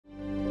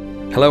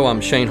Hello,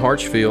 I'm Shane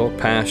Hartsfield,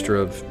 pastor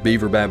of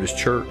Beaver Baptist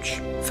Church.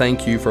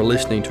 Thank you for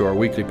listening to our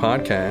weekly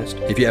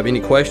podcast. If you have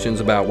any questions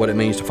about what it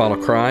means to follow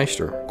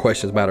Christ or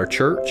questions about our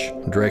church,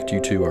 I direct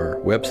you to our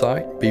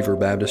website,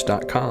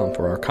 beaverbaptist.com,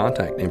 for our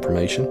contact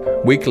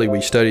information. Weekly, we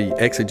study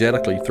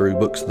exegetically through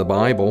books of the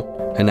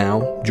Bible. And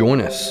now,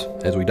 join us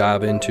as we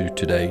dive into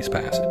today's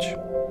passage.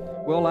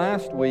 Well,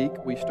 last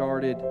week we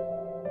started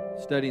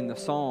studying the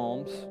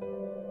Psalms,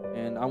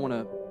 and I want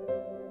to,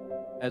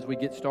 as we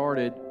get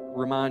started,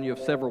 remind you of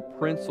several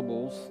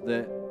principles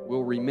that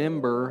we'll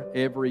remember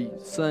every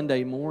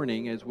Sunday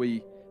morning as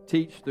we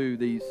teach through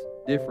these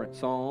different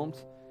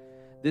Psalms.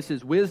 This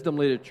is wisdom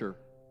literature.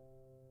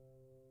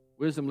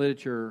 Wisdom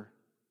literature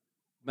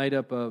made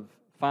up of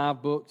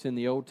 5 books in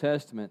the Old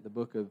Testament: the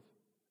book of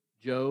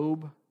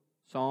Job,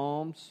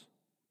 Psalms,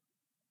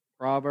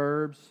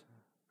 Proverbs,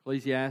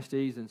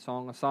 Ecclesiastes, and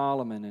Song of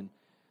Solomon. And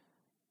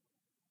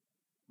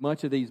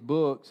much of these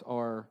books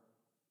are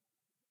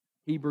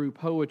Hebrew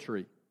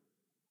poetry.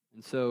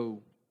 And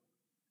so,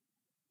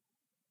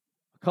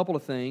 a couple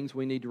of things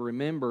we need to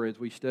remember as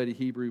we study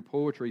Hebrew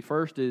poetry.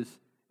 First is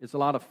a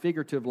lot of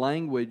figurative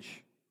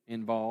language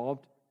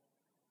involved.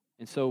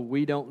 And so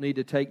we don't need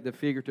to take the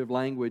figurative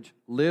language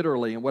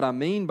literally. And what I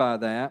mean by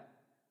that,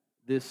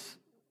 the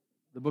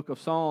book of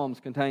Psalms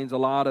contains a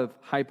lot of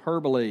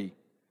hyperbole,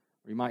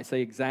 or you might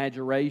say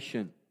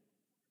exaggeration,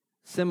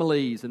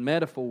 similes and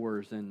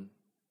metaphors and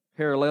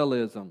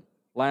parallelism.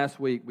 Last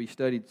week we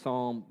studied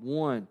Psalm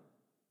 1.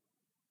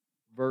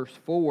 Verse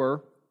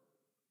 4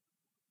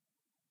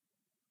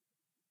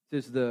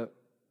 says, "The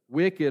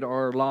wicked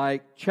are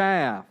like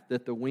chaff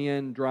that the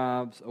wind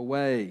drives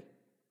away."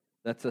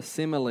 That's a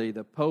simile.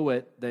 The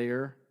poet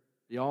there,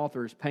 the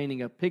author, is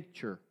painting a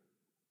picture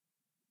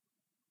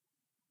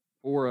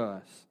for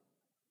us.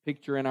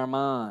 Picture in our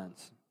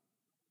minds.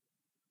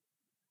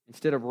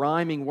 Instead of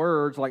rhyming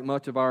words like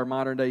much of our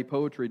modern day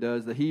poetry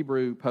does, the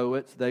Hebrew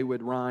poets, they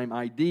would rhyme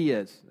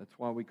ideas. That's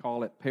why we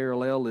call it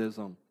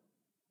parallelism.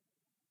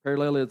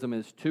 Parallelism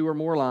is 2 or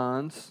more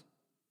lines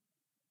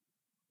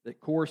that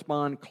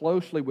correspond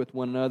closely with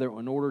one another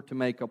in order to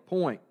make a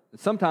point. And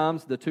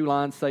sometimes the 2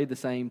 lines say the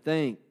same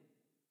thing.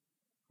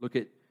 Look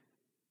at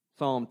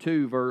Psalm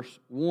 2, verse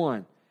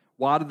 1.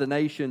 "Why do the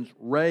nations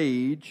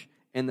rage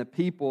and the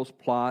peoples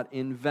plot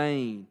in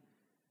vain?"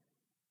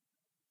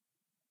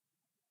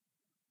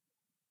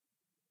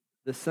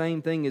 The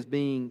same thing is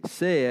being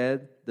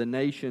said, the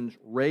nations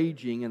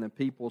raging and the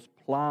peoples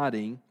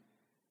plotting.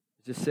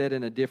 It's just said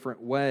in a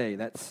different way.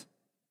 That's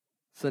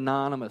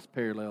synonymous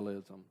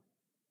parallelism.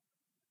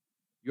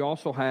 You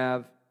also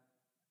have,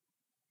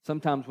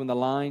 sometimes when the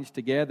lines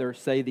together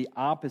say the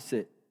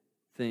opposite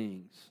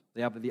things,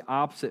 they have the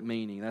opposite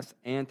meaning. That's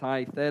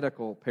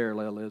antithetical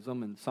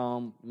parallelism. In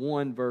Psalm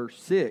 1, verse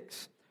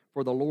 6,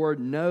 "For the Lord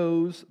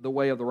knows the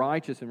way of the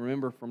righteous." And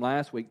remember from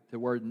last week, the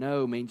word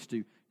know means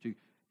to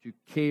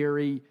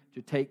carry,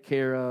 to take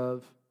care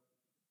of.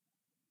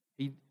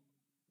 He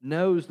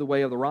knows the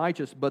way of the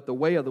righteous, but the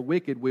way of the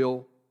wicked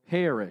will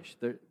perish.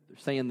 They're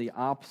saying the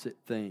opposite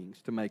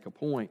things to make a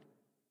point.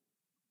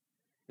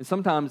 And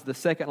sometimes the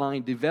second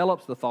line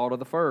develops the thought of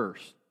the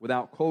first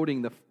without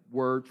quoting the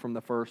words from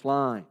the first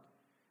line.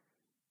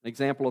 An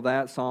example of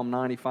that, Psalm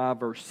 95,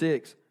 verse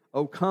 6.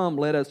 "Oh, come,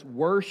 let us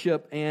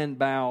worship and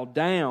bow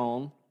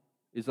down,"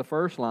 is the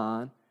first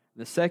line.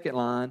 And the second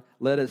line,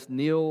 "let us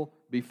kneel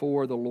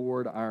before the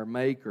Lord our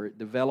Maker." It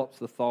develops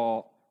the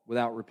thought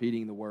without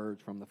repeating the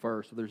words from the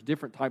first. So there's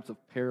different types of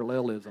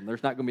parallelism.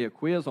 There's not going to be a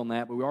quiz on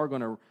that, but we are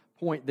going to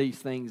point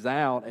these things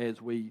out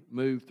as we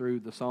move through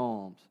the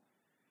Psalms.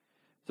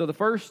 So the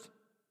first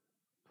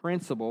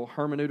principle,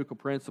 hermeneutical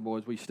principle,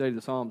 as we study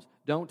the Psalms,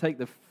 don't take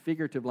the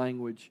figurative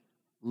language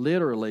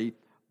literally,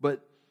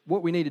 but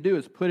what we need to do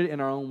is put it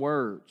in our own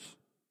words.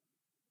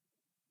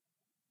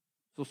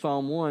 So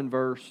Psalm 1,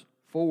 verse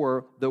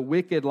 4, "The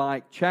wicked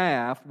like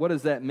chaff." What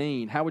does that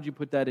mean? How would you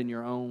put that in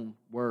your own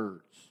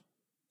words?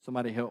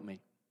 Somebody help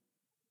me.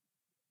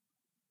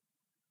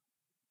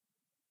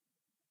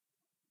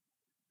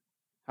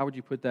 How would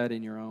you put that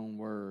in your own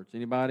words?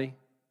 Anybody?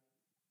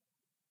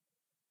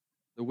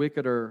 "The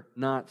wicked are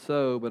not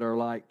so, but are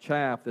like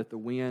chaff that the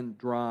wind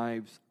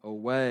drives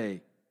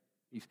away."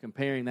 He's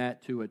comparing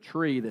that to a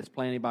tree that's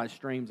planted by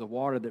streams of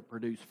water that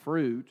produce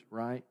fruit,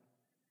 right?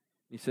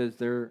 He says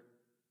the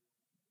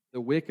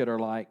wicked are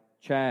like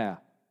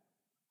chaff.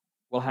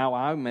 Well, how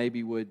I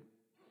maybe would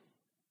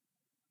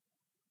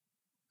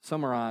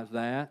summarize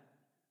that: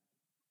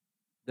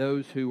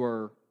 those who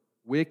are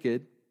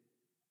wicked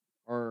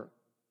are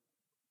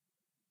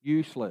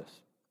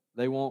useless.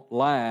 They won't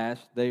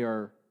last. They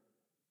are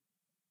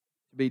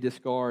to be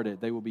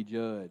discarded. They will be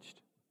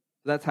judged.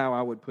 That's how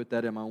I would put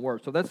that in my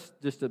words. So that's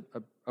just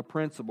a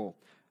principle.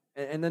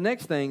 And the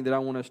next thing that I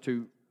want us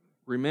to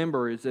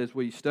remember is, as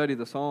we study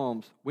the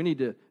Psalms, we need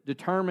to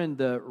determine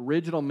the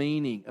original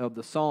meaning of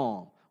the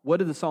psalm. What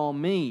did the psalm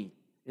mean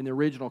in the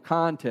original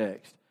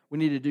context? We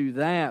need to do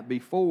that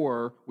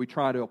before we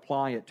try to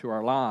apply it to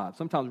our lives.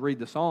 Sometimes we read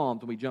the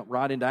Psalms and we jump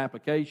right into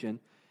application,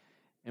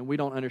 and we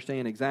don't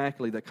understand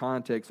exactly the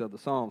context of the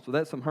psalm. So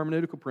that's some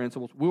hermeneutical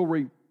principles. We'll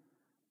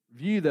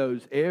review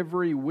those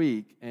every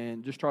week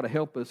and just try to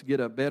help us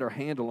get a better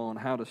handle on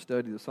how to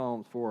study the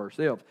Psalms for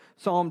ourselves.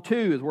 Psalm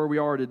 2 is where we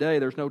are today.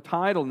 There's no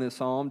title in this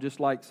psalm,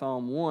 just like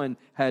Psalm 1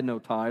 had no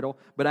title.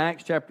 But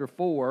Acts chapter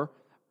 4,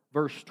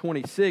 verse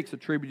 26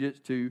 attributes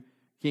it to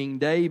King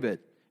David.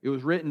 It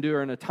was written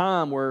during a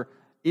time where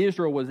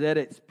Israel was at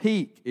its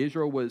peak.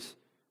 Israel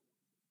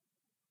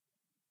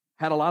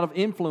had a lot of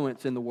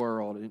influence in the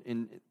world,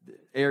 in the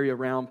area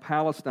around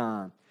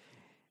Palestine.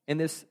 And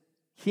this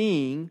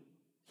King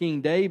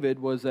David,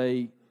 was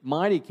a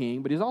mighty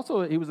king, but he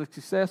was a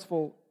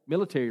successful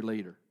military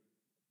leader.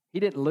 He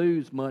didn't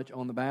lose much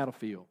on the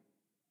battlefield.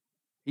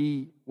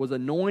 He was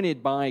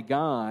anointed by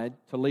God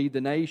to lead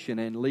the nation,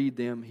 and lead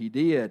them he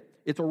did.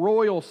 It's a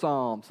royal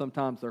psalm,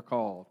 sometimes they're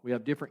called. We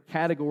have different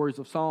categories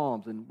of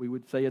psalms, and we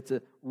would say it's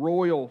a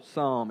royal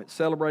psalm. It's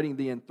celebrating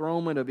the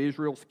enthronement of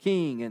Israel's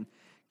king, and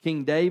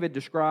King David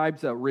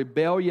describes a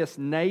rebellious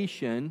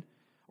nation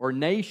or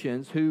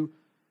nations who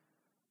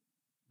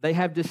they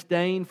have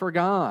disdain for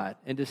God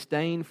and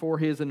disdain for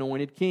His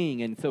anointed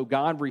king. And so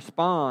God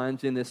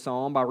responds in this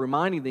psalm by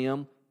reminding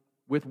them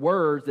with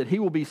words that He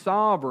will be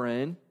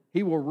sovereign,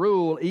 He will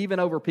rule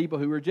even over people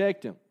who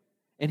reject Him.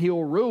 And He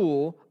will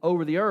rule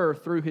over the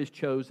earth through His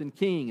chosen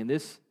king, in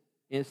this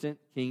instant,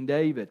 King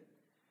David.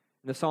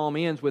 And the psalm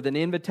ends with an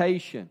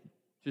invitation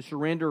to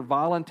surrender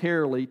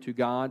voluntarily to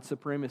God's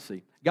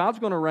supremacy. God's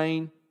going to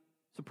reign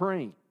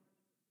supreme,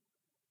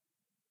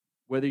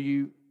 whether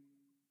you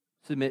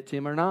submit to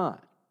Him or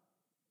not.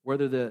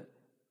 Whether the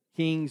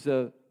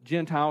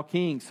Gentile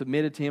kings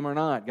submitted to Him or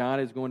not, God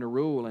is going to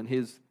rule, and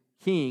His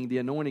king, the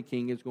anointed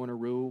king, is going to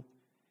rule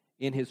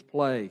in His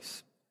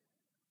place,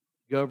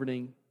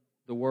 governing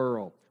the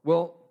world.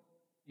 Well,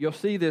 you'll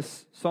see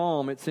this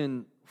psalm, it's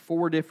in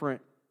 4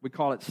 different, we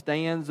call it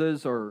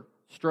stanzas or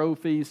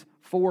strophes,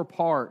 4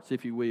 parts,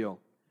 if you will.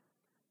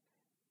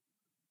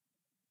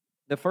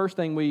 The first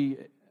thing we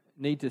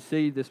need to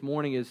see this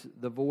morning is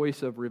the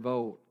voice of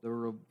revolt,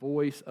 the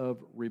voice of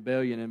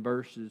rebellion in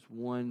verses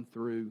 1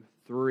 through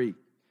 3.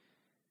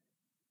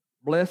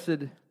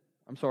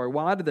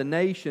 Why do the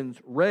nations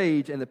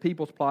rage and the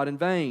peoples plot in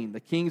vain? The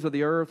kings of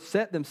the earth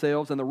set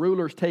themselves, and the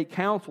rulers take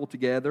counsel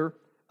together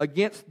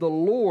against the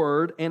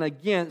Lord and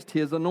against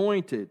His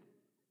anointed,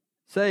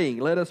 saying,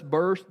 let us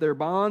burst their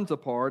bonds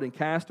apart and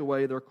cast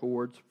away their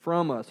cords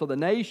from us. So the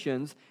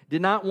nations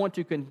did not want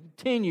to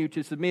continue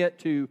to submit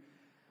to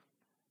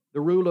the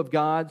rule of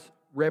God's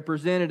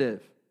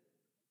representative.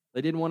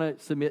 They didn't want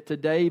to submit to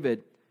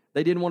David.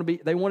 They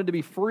wanted to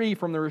be free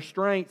from the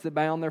restraints that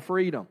bound their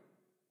freedom.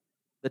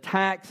 The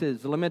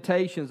taxes, the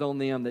limitations on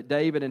them that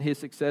David and his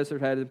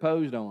successors had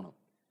imposed on them.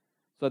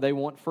 So they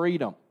want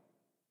freedom.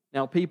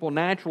 Now, people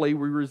naturally,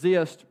 we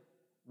resist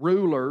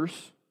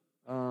rulers.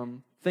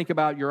 Think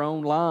about your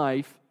own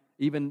life,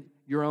 even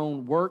your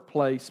own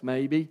workplace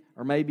maybe,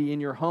 or maybe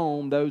in your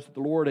home, those that the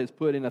Lord has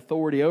put in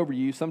authority over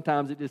you.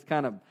 Sometimes it just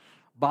kind of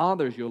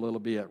bothers you a little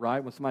bit,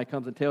 right? When somebody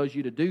comes and tells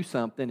you to do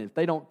something, if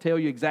they don't tell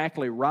you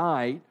exactly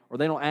right, or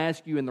they don't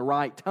ask you in the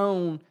right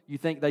tone you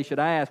think they should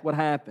ask, what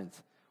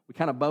happens? We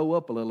kind of bow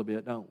up a little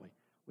bit, don't we?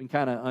 We can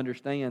kind of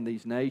understand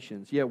these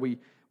nations. Yeah, we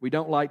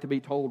don't like to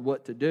be told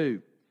what to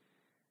do.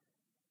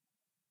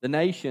 The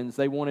nations,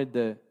 they wanted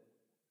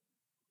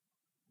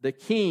the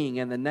king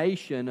and the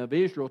nation of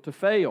Israel to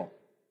fail.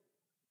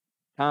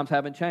 Times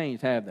haven't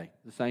changed, have they?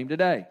 The same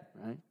today,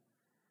 right?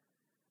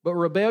 But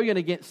rebellion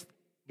against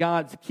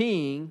God's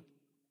king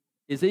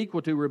is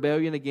equal to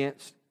rebellion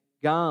against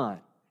God.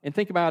 And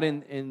think about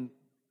in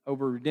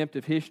over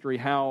redemptive history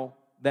how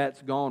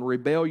that's gone.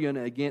 Rebellion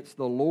against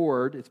the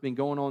Lord, it's been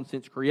going on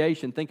since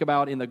creation. Think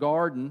about in the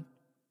garden,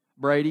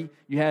 Brady,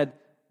 you had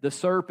the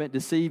serpent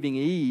deceiving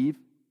Eve.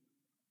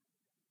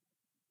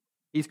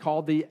 He's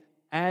called the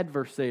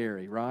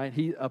adversary, right?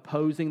 He's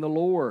opposing the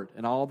Lord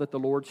and all that the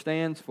Lord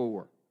stands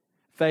for.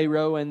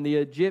 Pharaoh and the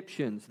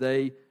Egyptians,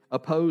 they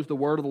opposed the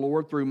word of the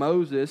Lord through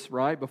Moses,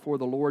 right, before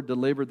the Lord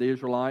delivered the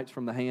Israelites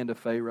from the hand of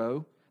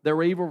Pharaoh. There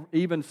were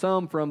even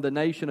some from the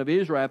nation of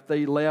Israel, after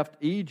they left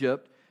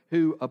Egypt,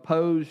 who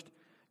opposed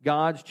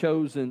God's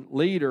chosen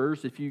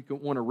leaders. If you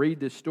want to read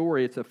this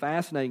story, it's a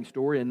fascinating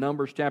story. In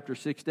Numbers chapter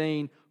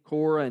 16,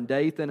 Korah and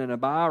Dathan and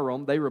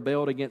Abiram, they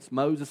rebelled against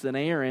Moses and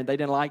Aaron. They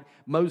didn't like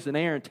Moses and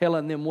Aaron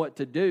telling them what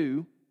to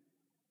do,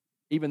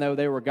 even though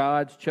they were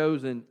God's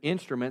chosen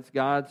instruments,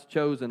 God's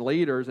chosen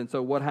leaders. And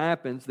so what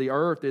happens? The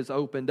earth is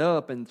opened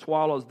up and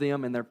swallows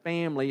them and their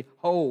family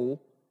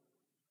whole.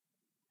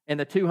 And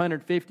the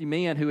 250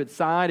 men who had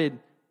sided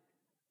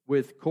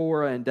with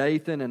Korah and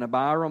Dathan and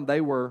Abiram, they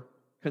were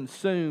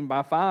consumed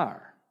by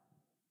fire.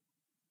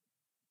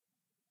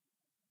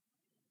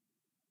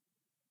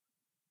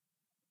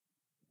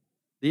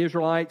 The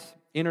Israelites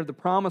entered the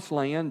promised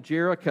land.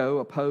 Jericho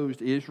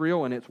opposed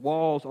Israel, and its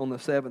walls on the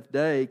 7th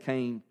day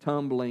came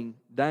tumbling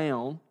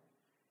down.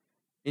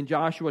 In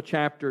Joshua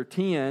chapter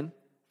 10,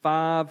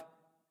 5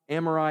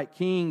 Amorite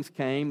kings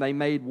came. They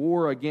made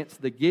war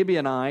against the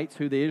Gibeonites,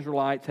 who the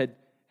Israelites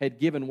had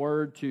given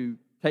word to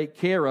take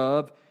care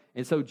of.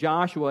 And so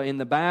Joshua in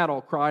the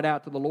battle cried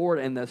out to the Lord,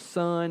 and the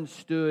sun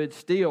stood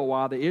still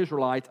while the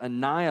Israelites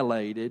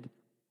annihilated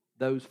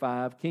those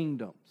 5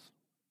 kingdoms.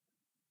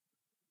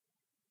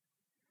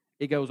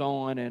 It goes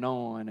on and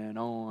on and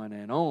on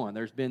and on.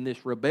 There's been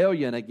this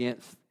rebellion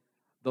against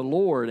the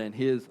Lord and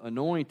His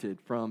anointed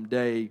from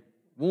day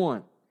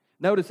one.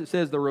 Notice it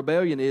says the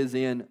rebellion is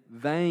in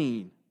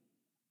vain.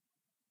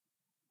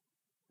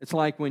 It's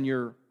like when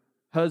your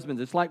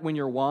husbands, it's like when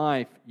your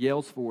wife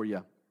yells for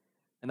you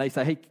and they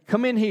say, hey,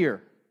 come in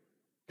here.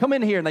 Come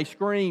in here. And they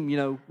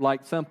scream,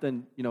 like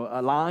something,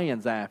 a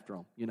lion's after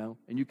them,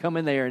 and you come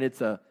in there and it's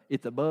a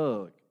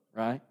bug,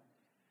 right?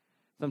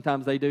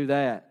 Sometimes they do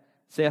that.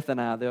 Seth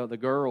and I, the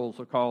girls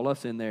will call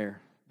us in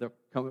there. They'll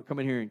come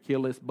in here and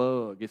kill this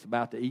bug. It's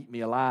about to eat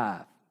me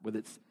alive with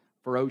its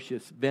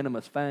ferocious,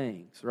 venomous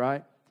fangs,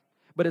 right?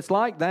 But it's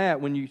like that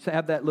when you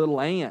have that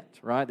little ant,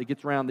 right, that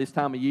gets around this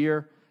time of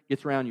year,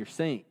 gets around your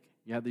sink.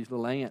 You have these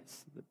little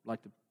ants that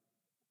like to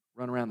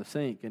run around the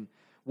sink. And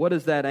what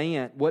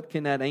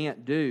can that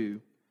ant do?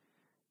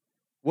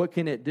 What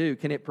can it do?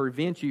 Can it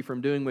prevent you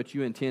from doing what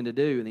you intend to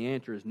do? And the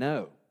answer is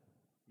no.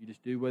 You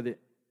just do with it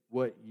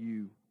what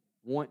you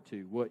want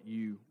to, what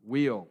you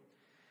will.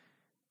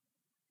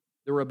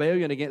 The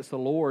rebellion against the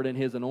Lord and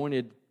His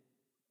anointed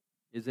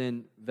is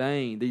in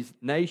vain. These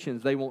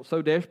nations, they want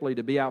so desperately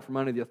to be out from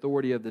under the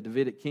authority of the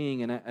Davidic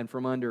king and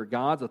from under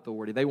God's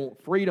authority. They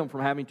want freedom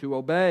from having to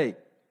obey.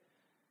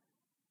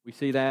 We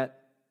see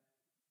that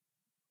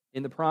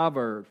in the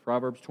Proverbs.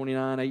 Proverbs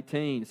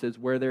 29:18 says,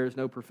 where there is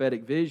no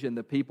prophetic vision,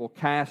 the people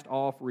cast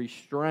off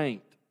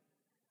restraint.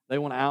 They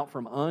want out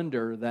from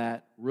under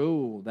that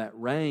rule, that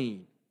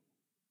reign.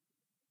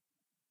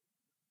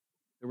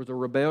 There was a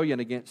rebellion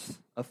against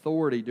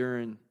authority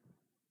during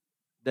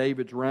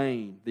David's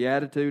reign. The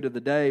attitude of the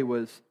day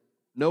was,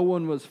 no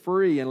one was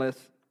free unless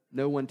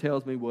no one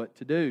tells me what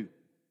to do.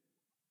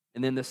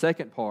 And then the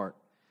second part,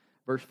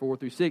 verse 4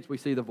 through 6, we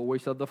see the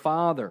voice of the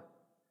Father.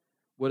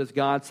 What does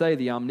God say?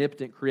 The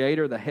omnipotent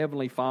Creator, the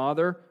Heavenly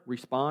Father,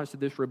 responds to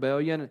this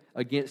rebellion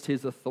against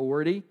His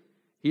authority.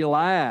 He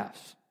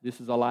laughs. This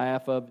is a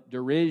laugh of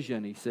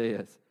derision, He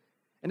says.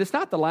 And it's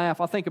not the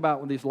laugh, I think about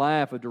when this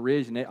laugh of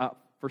derision.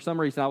 For some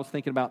reason, I was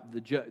thinking about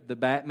the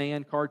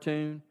Batman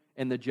cartoon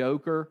and the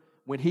Joker.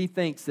 When he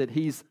thinks that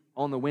he's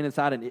on the winning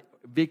side and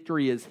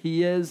victory is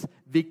his,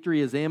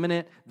 victory is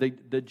imminent,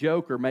 the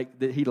Joker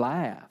he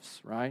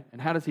laughs, right?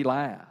 And how does he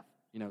laugh?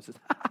 It says,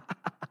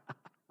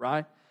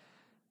 right?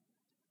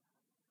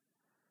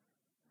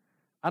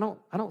 I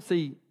don't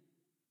see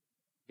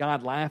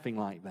God laughing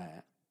like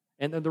that.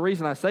 And the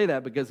reason I say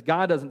that, because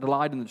God doesn't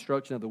delight in the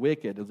destruction of the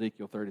wicked,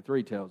 Ezekiel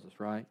 33 tells us,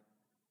 right?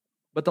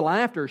 But the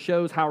laughter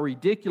shows how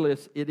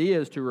ridiculous it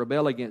is to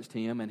rebel against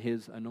Him and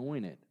His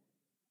anointed.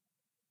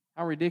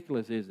 How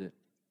ridiculous is it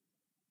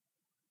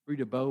for you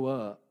to bow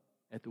up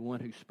at the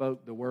one who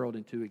spoke the world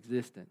into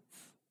existence,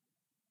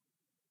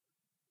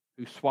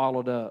 who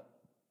swallowed up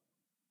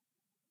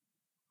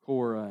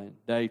Korah and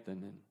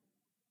Dathan and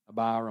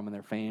Abiram and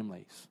their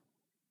families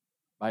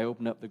by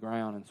opening up the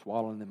ground and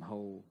swallowing them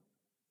whole?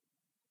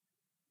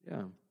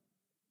 Yeah.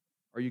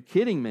 Are you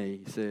kidding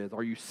me? He says.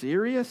 Are you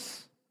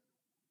serious?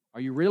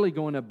 Are you really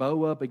going to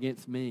bow up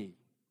against me?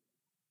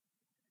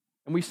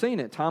 And we've seen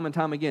it time and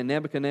time again.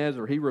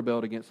 Nebuchadnezzar, he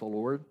rebelled against the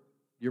Lord. Do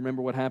you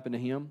remember what happened to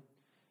him?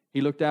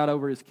 He looked out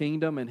over his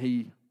kingdom and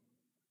he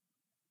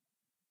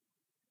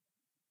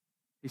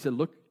said,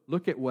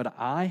 look at what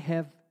I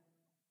have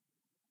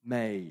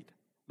made.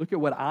 Look at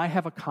what I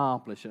have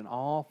accomplished, and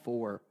all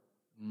for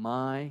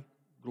my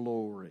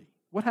glory.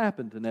 What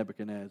happened to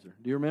Nebuchadnezzar?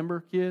 Do you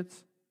remember,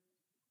 kids?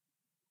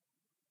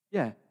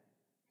 Yeah.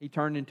 He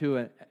turned into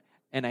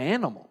an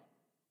animal.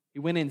 He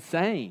went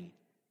insane.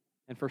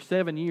 And for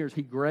 7 years,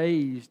 he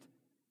grazed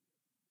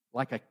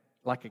like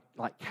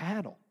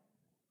cattle.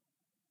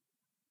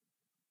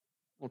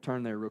 We'll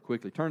turn there real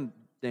quickly. Turn to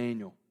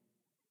Daniel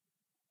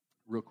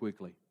real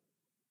quickly.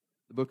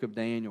 The book of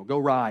Daniel. Go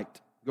right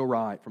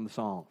from the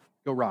Psalms.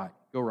 Go right,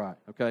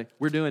 okay?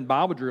 We're doing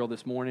Bible drill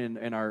this morning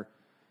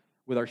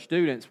with our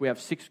students. We have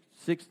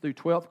 6th through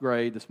 12th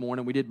grade this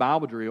morning. We did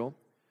Bible drill.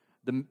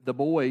 The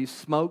boys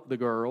smoked the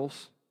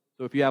girls.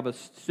 So if you have a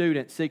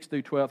student 6th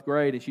through 12th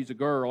grade and she's a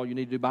girl, you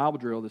need to do Bible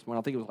drill this morning.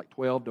 I think it was like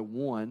 12 to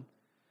 1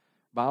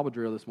 Bible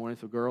drill this morning.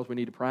 So girls, we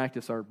need to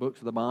practice our books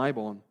of the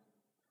Bible and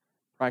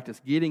practice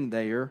getting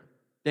there.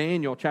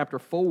 Daniel chapter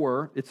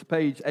 4, it's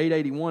page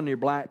 881 in your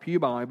black pew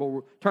Bible.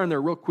 We'll turn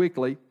there real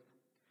quickly.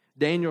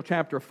 Daniel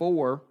chapter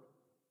 4.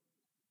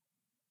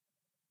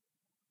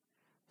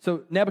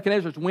 So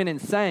Nebuchadnezzar's went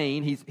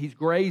insane. He's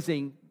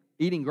grazing,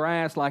 eating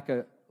grass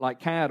like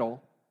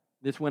cattle.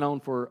 This went on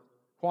for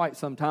quite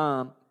some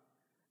time.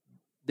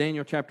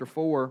 Daniel chapter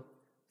 4,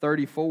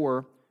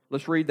 34.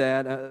 Let's read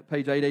that,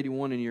 page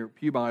 881 in your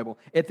pew Bible.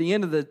 At the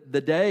end of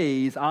the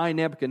days, I,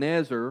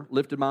 Nebuchadnezzar,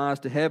 lifted my eyes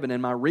to heaven,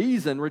 and my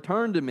reason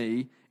returned to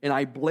me, and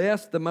I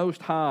blessed the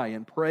Most High,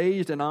 and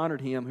praised and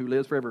honored Him who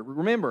lives forever.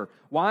 Remember,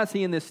 why is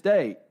he in this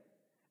state?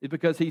 It's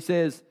because he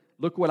says,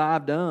 look what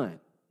I've done.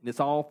 And it's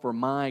all for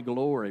my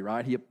glory,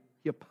 right? He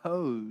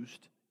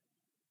opposed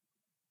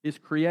his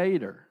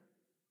creator.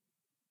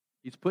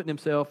 He's putting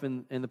himself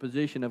in the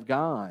position of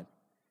God.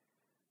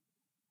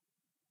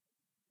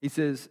 He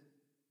says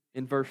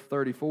in verse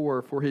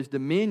 34, "For his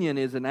dominion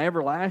is an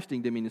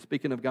everlasting dominion,"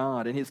 speaking of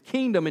God, "and his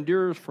kingdom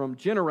endures from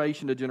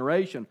generation to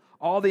generation.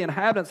 All the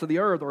inhabitants of the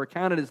earth are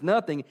accounted as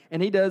nothing,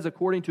 and he does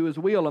according to his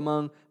will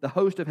among the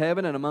host of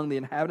heaven and among the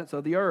inhabitants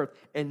of the earth.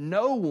 And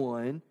no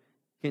one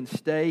can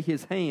stay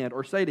his hand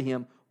or say to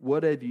him,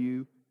 'What have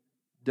you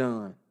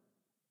done?'"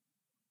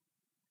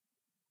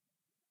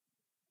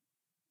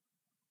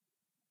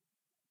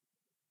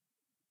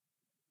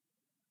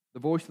 The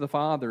voice of the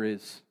Father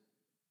is,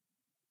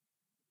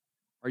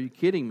 "Are you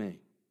kidding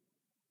me?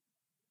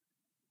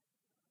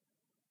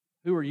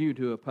 Who are you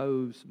to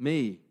oppose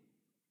me?"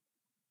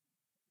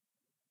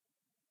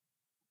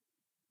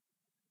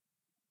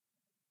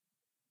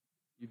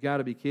 You've got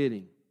to be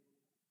kidding.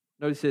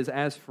 Notice it says,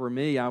 "As for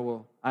me,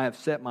 I have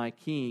set my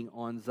king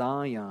on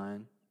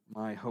Zion,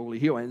 my holy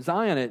hill." And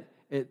Zion,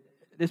 at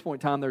this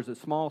point in time, there's a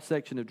small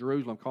section of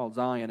Jerusalem called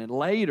Zion, and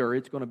later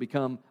it's going to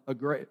become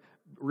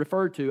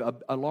referred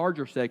to a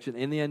larger section,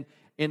 and then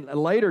in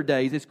later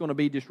days it's going to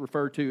be just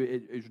referred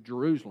to as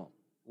Jerusalem,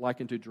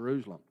 likened to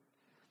Jerusalem.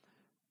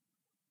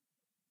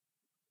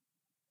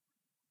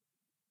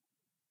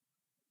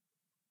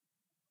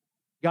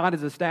 God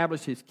has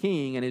established his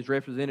king and his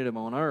representative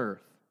on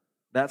earth.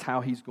 That's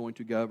how he's going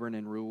to govern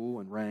and rule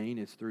and reign,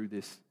 is through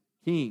this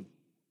king.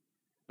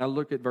 Now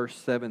look at verse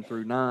 7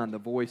 through 9, the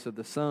voice of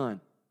the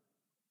Son.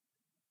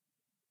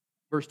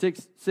 Verse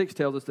 6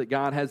 tells us that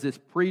God has this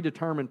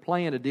predetermined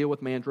plan to deal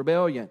with man's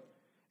rebellion.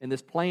 And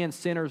this plan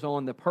centers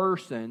on the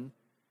person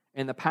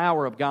and the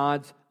power of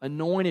God's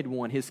anointed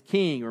one, his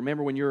king.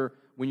 Remember when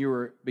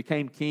you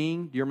became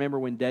king? Do you remember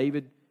when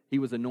David, he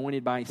was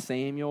anointed by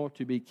Samuel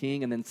to be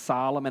king, and then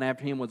Solomon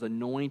after him was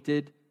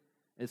anointed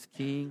as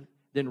king?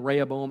 Then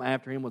Rehoboam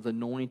after him was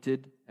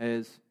anointed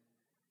as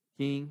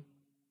king.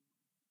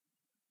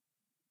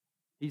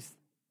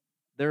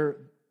 They're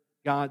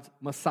God's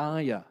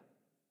Messiah.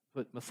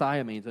 That's what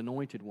Messiah means,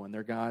 anointed one.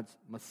 They're God's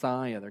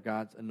Messiah. They're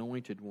God's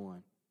anointed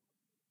one.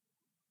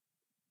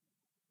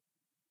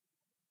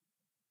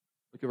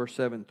 Look at verse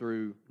 7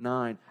 through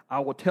 9.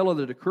 "I will tell of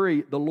the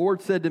decree. The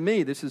Lord said to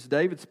me," this is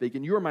David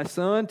speaking, "You are my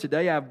son.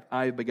 Today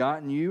I have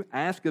begotten you.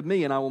 Ask of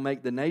me, and I will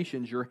make the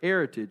nations your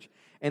heritage,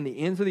 and the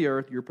ends of the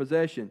earth your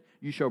possession.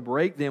 You shall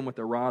break them with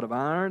a rod of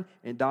iron,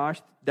 and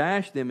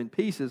dash them in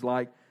pieces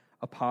like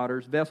a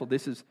potter's vessel."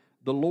 This is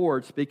the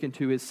Lord speaking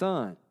to his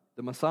son,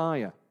 the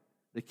Messiah,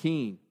 the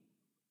king.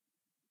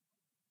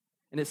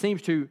 And it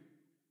seems to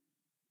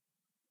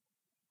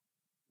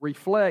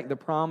reflect the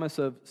promise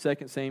of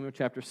 2 Samuel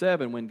chapter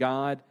 7 when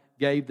God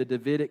gave the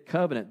Davidic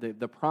covenant,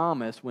 the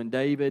promise when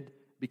David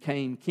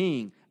became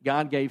king.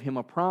 God gave him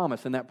a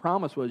promise, and that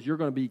promise was, you're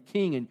going to be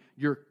king, and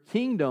your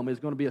kingdom is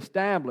going to be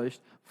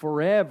established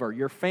forever.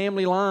 Your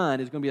family line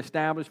is going to be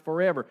established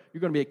forever.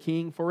 You're going to be a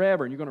king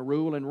forever, and you're going to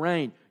rule and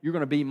reign. You're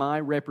going to be my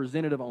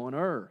representative on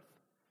earth.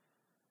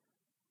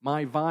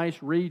 My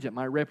vice regent,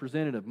 my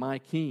representative, my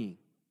king.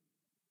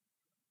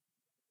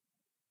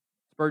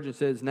 Spurgeon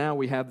says, "Now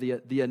we have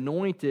the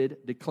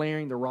anointed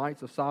declaring the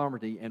rights of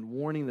sovereignty and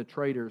warning the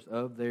traitors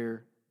of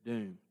their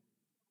doom."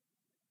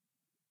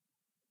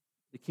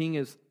 The king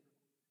is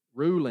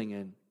ruling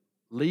and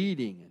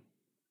leading and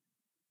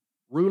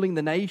ruling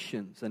the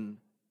nations. And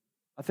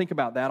I think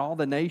about that, all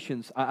the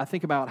nations. I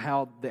think about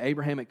how the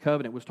Abrahamic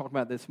covenant was talking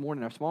about this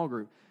morning in our small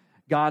group.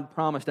 God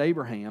promised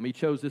Abraham, he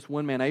chose this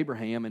one man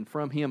Abraham, and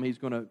from him he's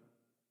going to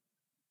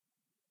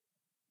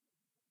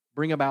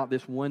bring about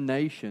this one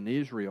nation,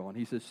 Israel. And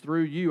he says,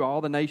 through you,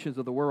 all the nations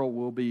of the world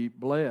will be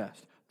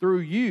blessed. Through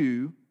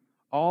you,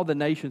 all the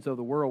nations of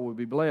the world will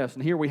be blessed.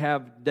 And here we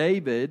have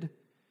David,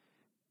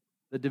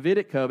 the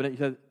Davidic covenant. He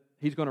says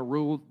he's going to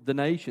rule the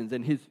nations,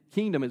 and his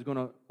kingdom is going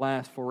to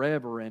last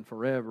forever and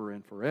forever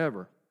and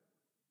forever.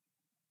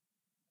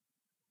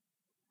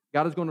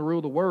 God is going to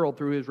rule the world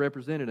through his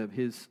representative,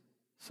 his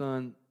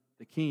son,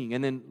 the king.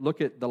 And then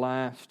look at the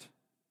last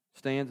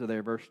stanza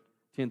there, verse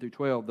 10 through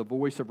 12, the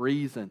voice of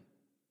reason.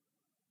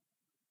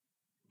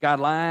 God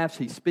laughs,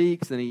 he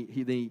speaks, and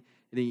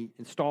he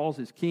installs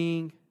his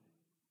king.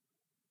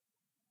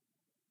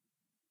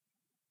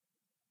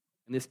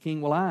 And this king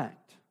will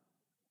act.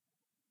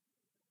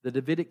 The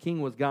Davidic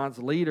king was God's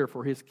leader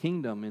for his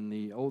kingdom in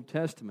the Old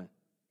Testament.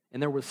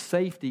 And there was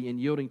safety in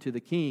yielding to the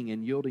king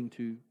and yielding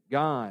to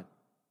God.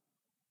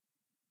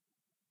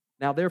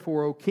 Now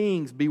therefore, O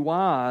kings, be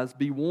wise,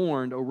 be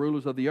warned, O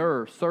rulers of the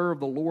earth. Serve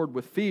the Lord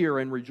with fear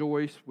and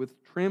rejoice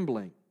with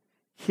trembling.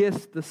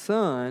 Kiss the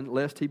Son,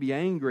 lest he be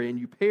angry and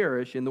you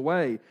perish in the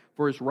way,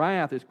 for his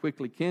wrath is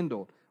quickly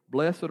kindled.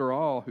 Blessed are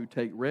all who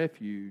take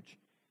refuge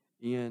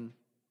in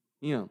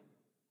him.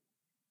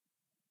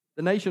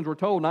 The nations were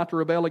told not to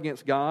rebel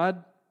against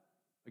God,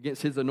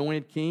 against his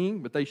anointed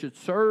king, but they should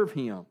serve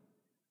him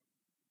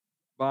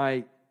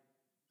by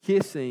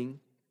kissing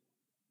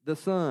the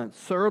Son.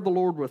 Serve the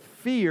Lord with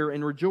fear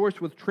and rejoice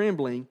with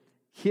trembling.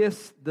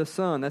 Kiss the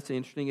Son. That's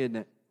interesting, isn't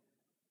it?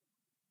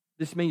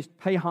 This means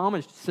pay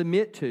homage,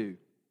 submit to.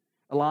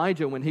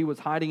 Elijah, when he was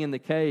hiding in the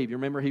cave, you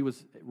remember he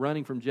was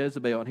running from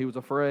Jezebel and he was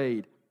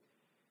afraid.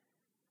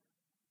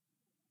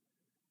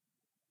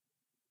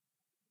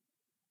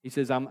 He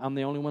says, I'm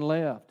the only one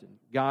left. And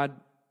God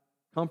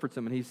comforts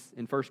him, and he's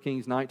in 1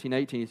 Kings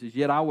 19:18. He says,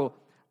 yet I will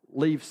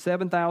leave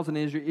 7,000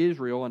 in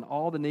Israel, and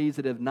all the knees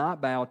that have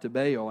not bowed to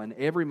Baal, and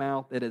every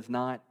mouth that has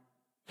not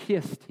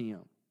kissed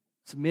him,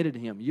 submitted to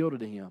him,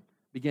 yielded to him,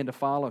 began to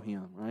follow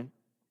him, right?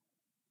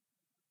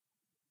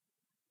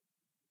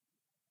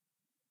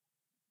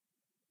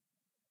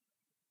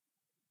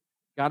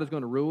 God is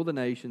going to rule the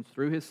nations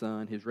through His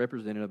Son, His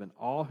representative, and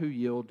all who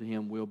yield to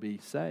Him will be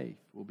safe,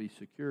 will be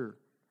secure.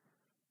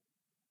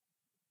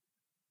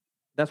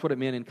 That's what it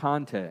meant in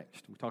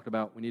context. We talked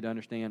about we need to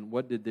understand,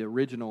 what did the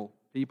original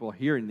people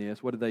hearing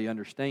this, what did they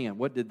understand?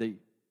 What did the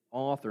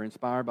author,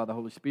 inspired by the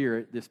Holy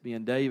Spirit, this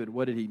being David,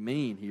 what did he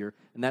mean here?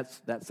 And that's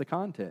the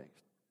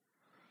context.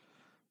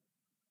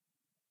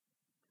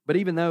 But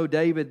even though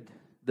David,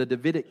 the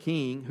Davidic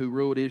king who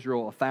ruled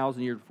Israel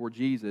 1,000 years before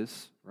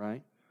Jesus,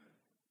 right,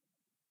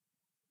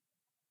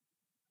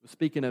 was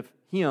speaking of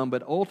him,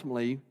 but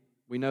ultimately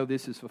we know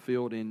this is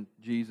fulfilled in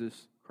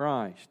Jesus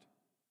Christ.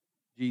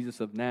 Jesus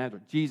of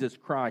Nazareth, Jesus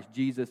Christ,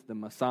 Jesus the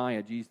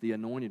Messiah, Jesus the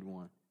Anointed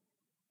One.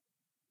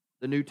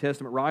 The New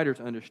Testament writers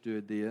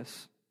understood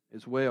this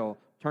as well.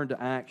 Turn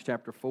to Acts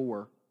chapter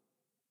 4.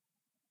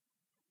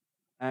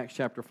 Acts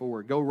chapter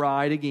 4. Go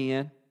right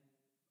again.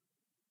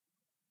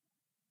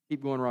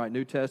 Keep going right.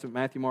 New Testament,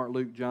 Matthew, Mark,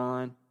 Luke,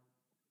 John.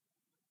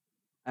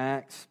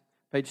 Acts,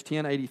 page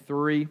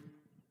 1083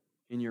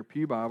 in your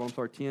pew Bible.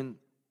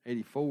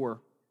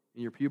 1084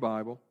 in your pew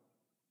Bible.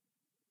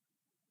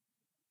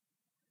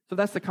 So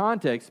that's the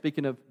context,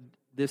 speaking of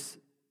this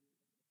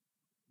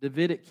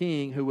Davidic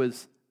king who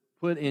was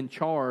put in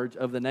charge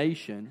of the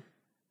nation.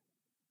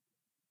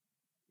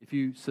 If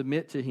you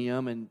submit to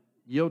him and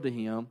yield to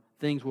him,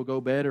 things will go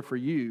better for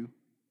you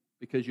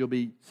because you'll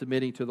be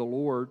submitting to the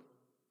Lord.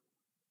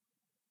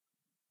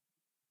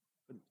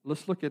 But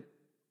let's look at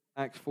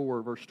Acts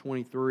 4, verse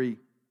 23.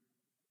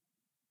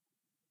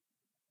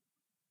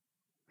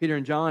 Peter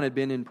and John had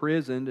been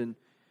imprisoned, and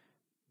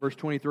verse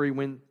 23,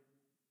 when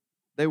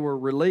they were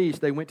released,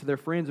 they went to their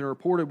friends and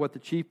reported what the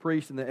chief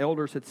priests and the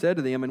elders had said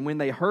to them. And when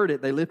they heard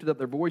it, they lifted up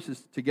their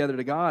voices together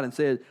to God and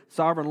said,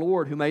 Sovereign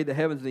Lord, who made the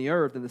heavens and the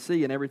earth and the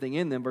sea and everything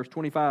in them. Verse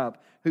 25,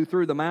 who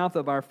through the mouth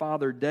of our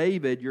father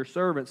David, your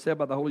servant, said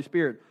by the Holy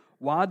Spirit,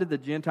 why did the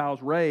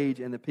Gentiles rage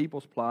and the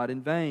peoples plot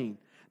in vain?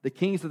 The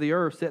kings of the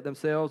earth set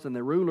themselves, and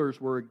the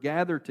rulers were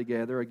gathered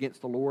together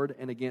against the Lord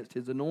and against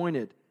His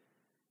anointed.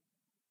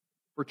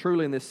 For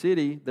truly in this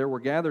city there were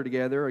gathered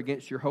together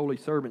against your holy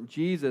servant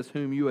Jesus,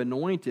 whom you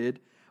anointed,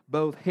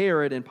 both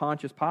Herod and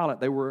Pontius Pilate.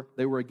 They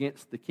were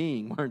against the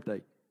king, weren't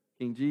they?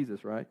 King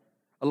Jesus, right?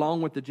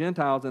 Along with the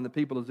Gentiles and the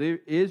people of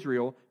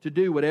Israel, to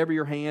do whatever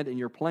your hand and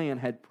your plan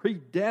had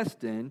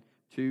predestined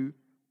to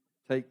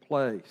take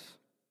place.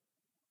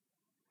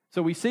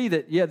 So we see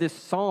that, this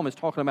psalm is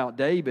talking about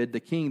David, the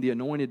king, the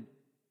anointed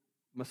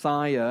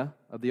Messiah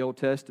of the Old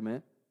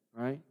Testament,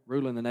 right?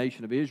 Ruling the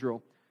nation of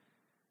Israel.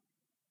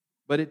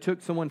 But it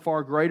took someone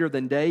far greater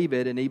than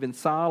David and even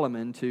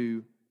Solomon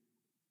to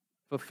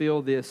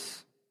fulfill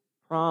this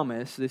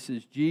promise. This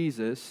is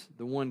Jesus,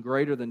 the one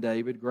greater than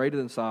David, greater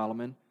than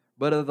Solomon,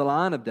 but of the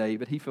line of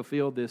David, he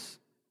fulfilled this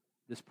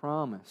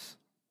promise.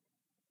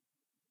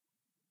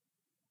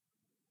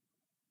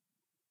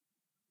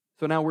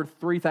 So now we're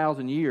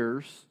 3,000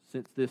 years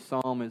since this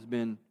psalm has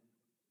been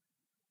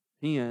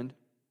penned.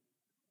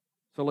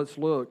 So let's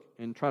look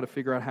and try to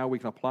figure out how we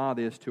can apply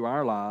this to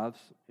our lives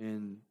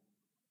in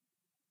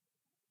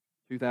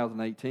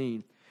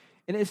 2018.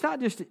 And it's not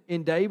just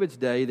in David's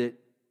day that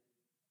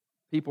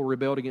people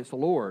rebelled against the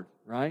Lord,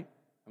 right?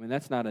 I mean,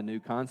 that's not a new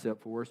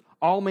concept for us.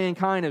 All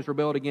mankind has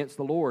rebelled against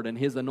the Lord and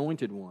His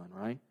anointed one,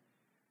 right?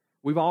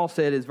 We've all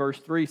said, as verse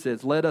 3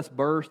 says, let us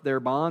burst their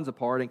bonds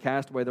apart and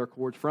cast away their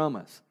cords from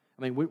us.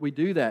 I mean, we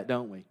do that,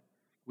 don't we?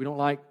 We don't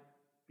like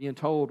being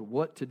told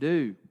what to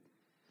do.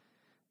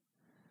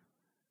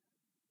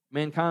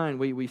 Mankind,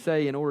 we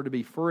say in order to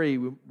be free,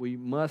 we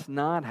must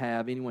not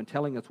have anyone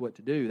telling us what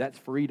to do. That's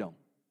freedom.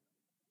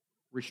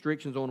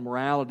 Restrictions on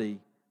morality,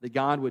 that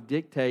God would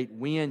dictate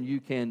when you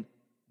can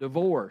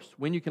divorce,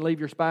 when you can leave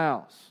your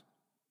spouse.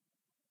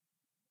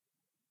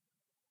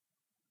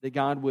 That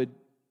God would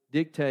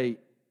dictate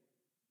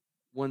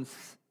one's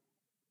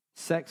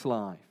sex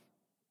life.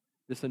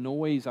 This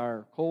annoys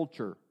our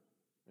culture.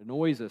 It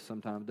annoys us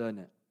sometimes, doesn't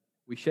it?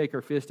 We shake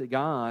our fist at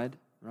God,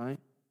 right?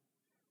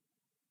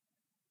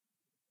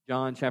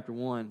 John chapter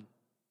 1.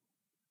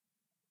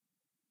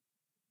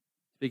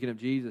 Speaking of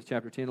Jesus,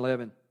 chapter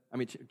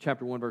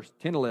 1, verse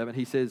 10, 11,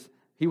 he says,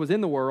 He was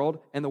in the world,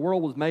 and the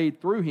world was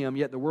made through Him,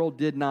 yet the world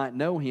did not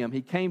know Him.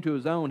 He came to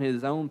His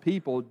own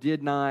people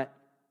did not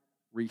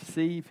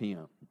receive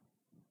Him.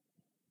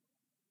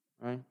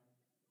 Right?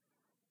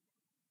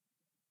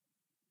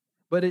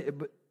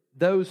 But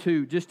those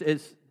who, just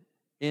as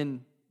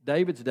in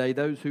David's day,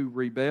 those who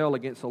rebel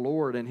against the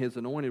Lord and His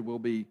anointed will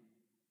be,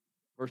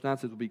 verse 9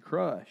 says, will be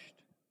crushed.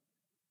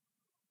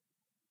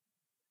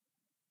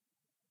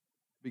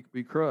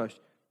 be crushed.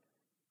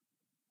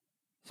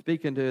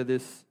 Speaking to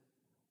this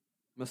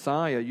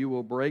Messiah, you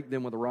will break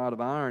them with a rod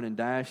of iron and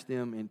dash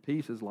them in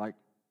pieces like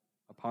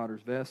a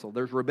potter's vessel.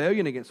 There's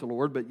rebellion against the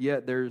Lord, but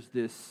yet there's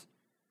this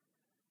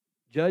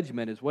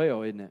judgment as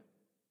well, isn't it?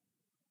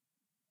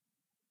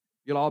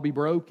 You'll all be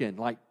broken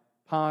like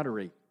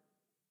pottery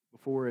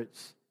before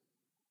its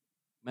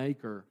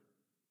maker.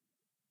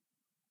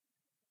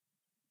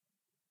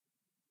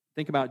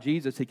 Think about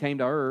Jesus. He came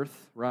to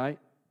earth, right?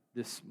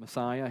 This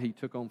Messiah. He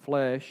took on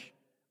flesh,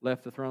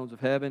 left the thrones of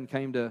heaven,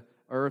 came to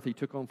earth. He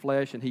took on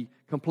flesh, and He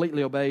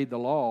completely obeyed the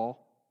law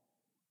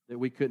that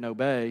we couldn't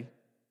obey.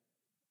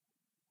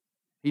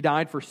 He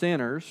died for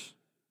sinners,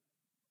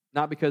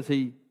 not because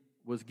He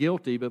was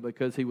guilty, but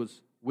because He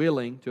was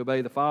willing to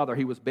obey the Father.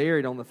 He was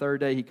buried. On the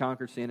third day, He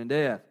conquered sin and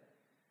death.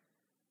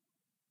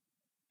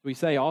 We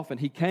say often,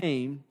 He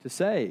came to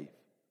save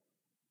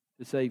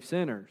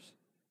sinners.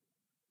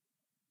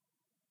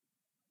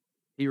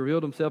 He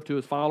revealed Himself to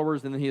His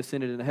followers, and then He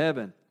ascended into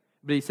heaven.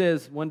 But He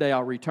says, one day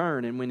I'll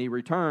return, and when He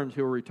returns,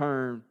 He'll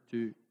return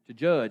to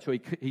judge. So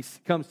he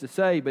comes to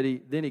save, but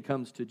then He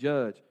comes to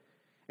judge.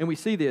 And we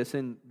see this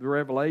in the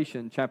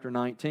Revelation chapter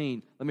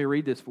 19. Let me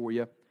read this for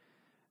you.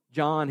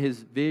 John, his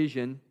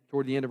vision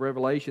toward the end of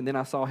Revelation, then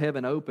I saw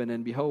heaven open,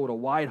 and behold, a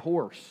white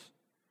horse.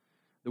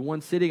 The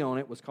one sitting on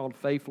it was called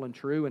Faithful and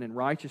True, and in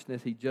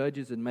righteousness He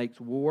judges and makes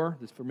war.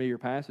 This familiar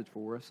passage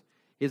for us.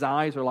 His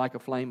eyes are like a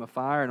flame of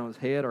fire, and on His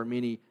head are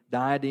many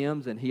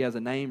diadems, and He has a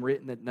name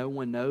written that no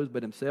one knows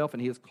but Himself,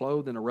 and He is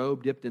clothed in a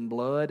robe dipped in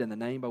blood, and the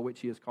name by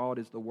which He is called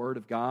is the Word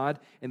of God.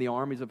 And the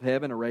armies of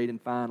heaven, arrayed in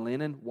fine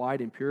linen,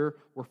 white and pure,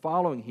 were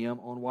following Him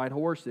on white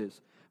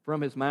horses. From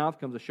His mouth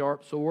comes a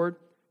sharp sword,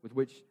 with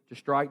which to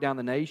strike down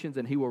the nations,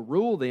 and He will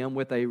rule them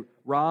with a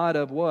rod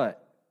of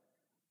what?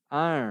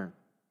 Iron.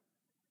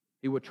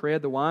 He will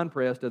tread the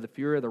winepress of the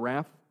fury of the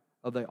wrath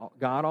of the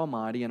God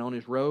Almighty, and on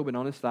His robe and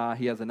on His thigh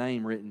He has a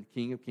name written,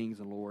 King of Kings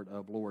and Lord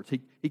of Lords.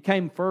 He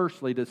came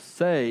firstly to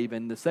save,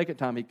 and the second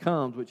time He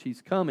comes, which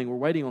He's coming, we're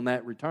waiting on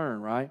that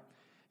return, right?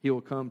 He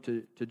will come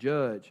to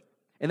judge.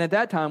 And at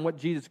that time, what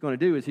Jesus is going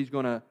to do is He's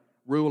going to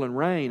rule and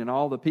reign, and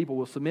all the people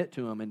will submit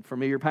to Him. And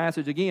familiar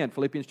passage again,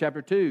 Philippians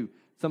chapter 2.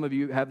 Some of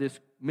you have this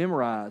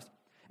memorized.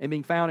 And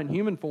being found in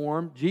human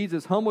form,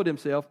 Jesus humbled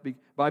Himself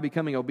by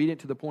becoming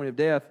obedient to the point of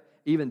death,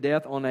 even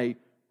death on a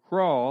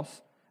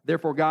cross.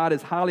 Therefore God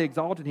has highly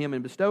exalted Him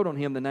and bestowed on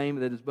Him the name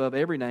that is above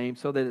every name,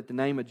 so that at the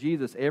name of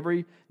Jesus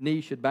every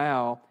knee should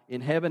bow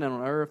in heaven and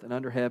on earth and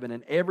under heaven,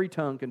 and every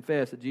tongue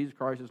confess that Jesus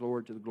Christ is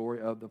Lord, to the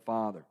glory of the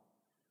Father.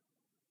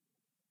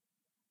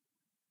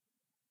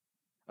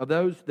 Of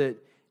those that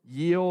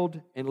yield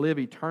and live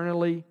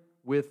eternally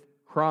with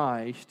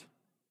Christ,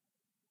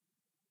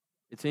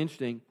 it's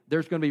interesting,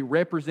 there's going to be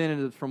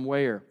representatives from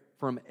where?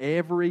 From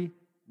every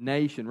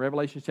nation.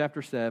 Revelation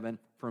chapter 7,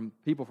 from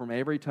people from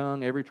every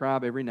tongue, every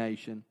tribe, every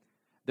nation.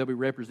 They'll be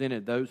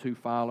represented, those who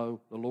follow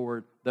the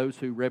Lord,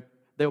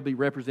 they'll be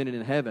represented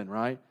in heaven,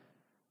 right?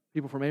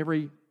 People from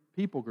every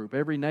people group,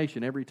 every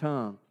nation, every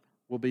tongue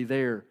will be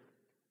there,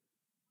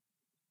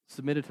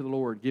 submitted to the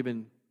Lord,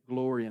 giving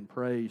glory and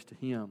praise to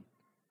Him.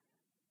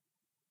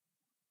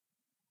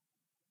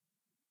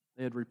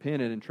 They had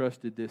repented and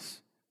trusted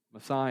this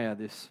Messiah,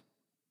 this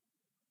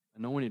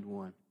anointed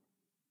one.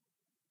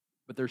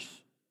 But there's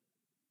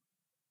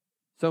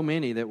so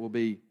many that will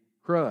be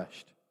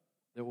crushed,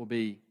 that will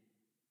be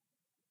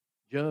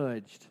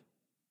judged.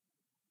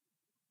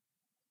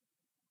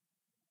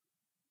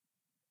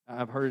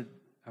 I've heard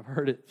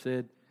it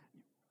said,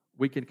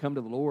 we can come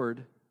to the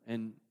Lord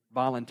and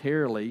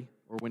voluntarily,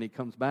 or when He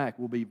comes back,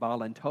 we'll be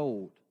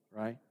voluntold,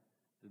 right?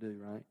 To do,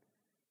 right?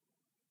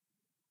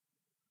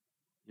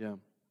 Yeah.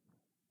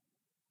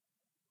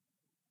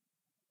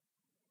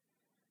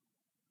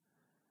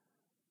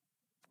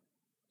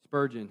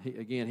 Spurgeon,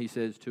 he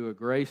says, to a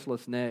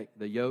graceless neck,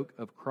 the yoke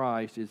of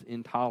Christ is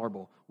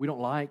intolerable. We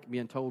don't like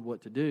being told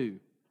what to do.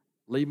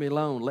 Leave me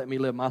alone. Let me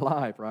live my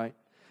life, right?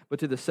 But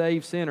to the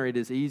saved sinner, it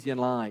is easy and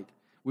light.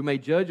 We may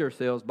judge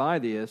ourselves by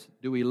this.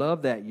 Do we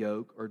love that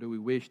yoke, or do we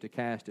wish to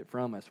cast it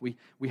from us? We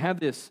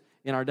have this,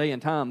 in our day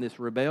and time, this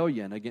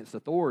rebellion against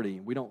authority.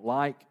 We don't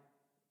like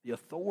the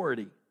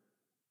authority.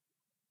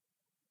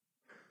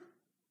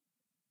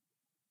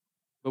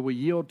 But we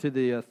yield to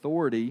the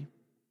authority,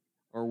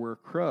 or we're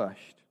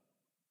crushed,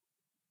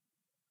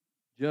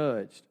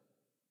 judged.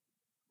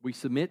 We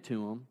submit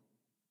to Him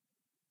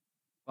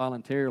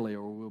voluntarily,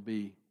 or we'll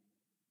be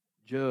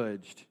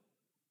judged.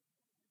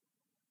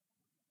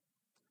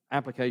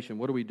 Application,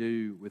 what do we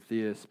do with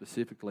this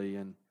specifically?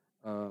 And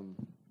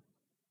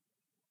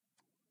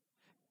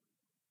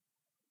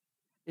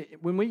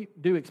when we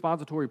do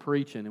expository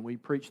preaching and we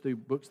preach through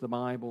books of the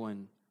Bible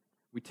and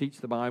we teach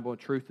the Bible,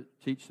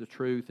 teach the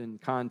truth in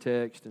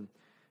context, and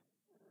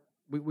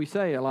we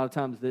say a lot of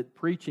times that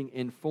preaching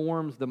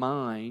informs the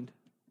mind,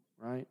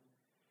 right?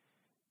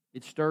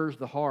 It stirs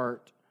the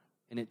heart,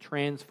 and it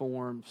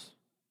transforms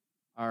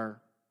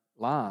our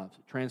lives.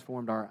 It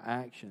transformed our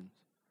actions.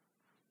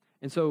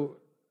 And so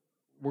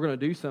we're going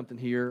to do something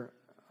here.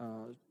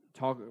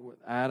 Talk with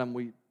Adam.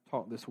 We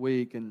talked this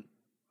week, and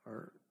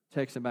are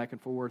texting back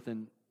and forth,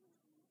 and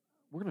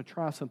we're going to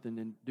try something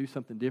and do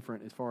something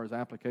different as far as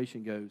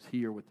application goes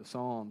here with the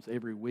Psalms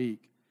every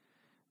week.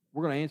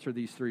 We're going to answer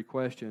these three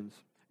questions.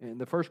 And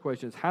the first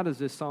question is, how does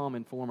this psalm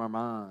inform our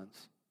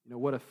minds?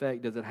 What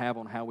effect does it have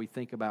on how we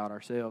think about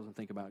ourselves and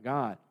think about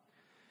God?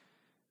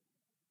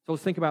 So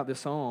let's think about this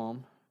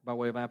psalm by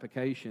way of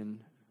application.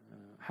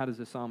 How does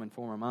this psalm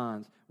inform our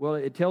minds? Well,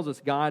 it tells us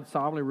God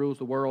sovereignly rules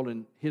the world,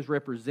 and his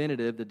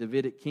representative, the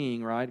Davidic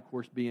king, right, of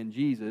course being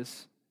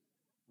Jesus,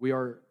 we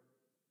are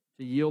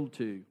to yield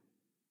to.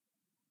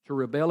 To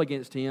rebel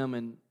against him,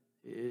 and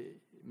it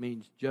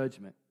means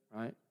judgment,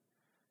 right?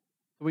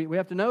 So we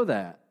have to know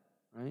that,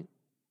 right?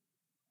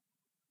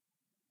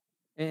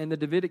 And the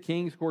Davidic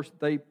kings, of course,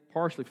 they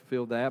partially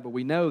fulfilled that, but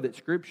we know that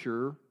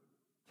Scripture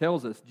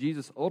tells us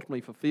Jesus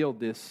ultimately fulfilled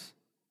this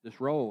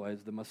role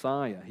as the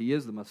Messiah. He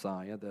is the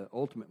Messiah, the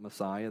ultimate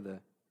Messiah, the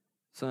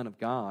Son of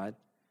God.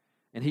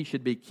 And he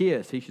should be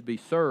kissed, he should be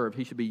served,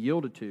 he should be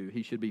yielded to,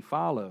 he should be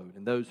followed.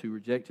 And those who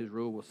reject his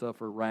rule will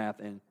suffer wrath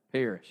and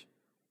perish.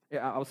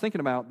 I was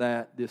thinking about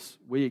that this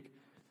week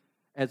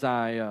as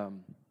I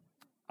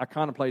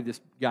contemplated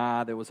this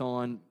guy that was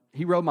on.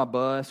 He rode my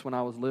bus when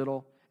I was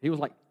little. He was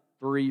like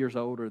 3 years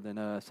older than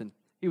us. And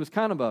he was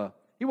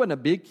he wasn't a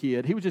big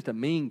kid. He was just a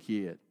mean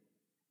kid.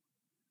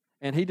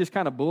 And he just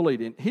kind of bullied.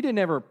 And he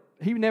never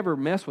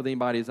messed with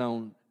anybody his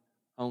own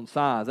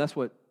size. That's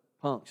what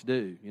punks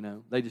do,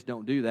 They just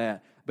don't do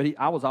that. But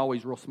I was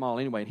always real small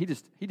anyway. And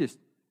he just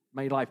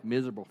made life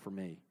miserable for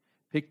me.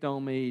 Picked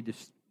on me,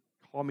 just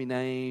called me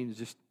names,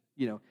 just,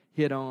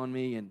 hit on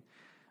me. And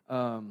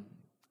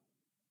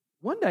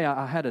one day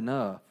I had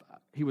enough.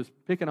 He was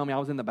picking on me. I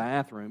was in the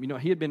bathroom.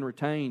 He had been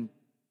retained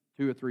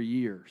 2 or 3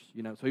 years,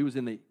 so he was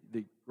in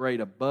the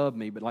grade above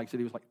me. But like I said,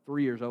 he was like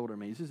 3 years older than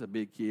me. He's just a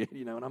big kid,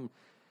 and I'm a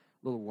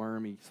little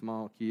wormy,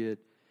 small kid.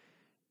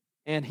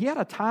 And he had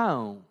a tie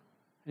on.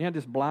 He had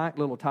this black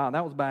little tie.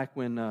 That was back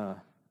when,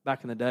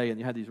 back in the day, and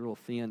you had these real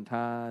thin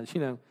ties. He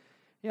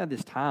had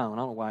this tie on. I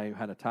don't know why he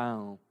had a tie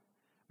on.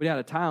 But he had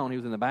a tie on. He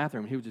was in the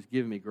bathroom. And he was just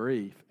giving me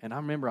grief. And I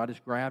remember I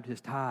just grabbed his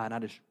tie, and I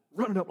just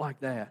run it up like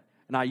that.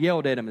 And I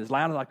yelled at him as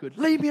loud as I could,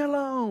 "Leave me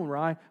alone,"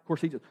 right? Of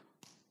course, he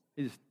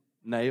just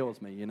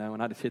nails me, and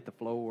I just hit the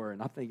floor.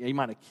 And I think he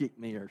might have kicked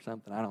me or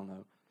something. I don't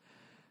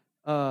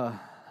know.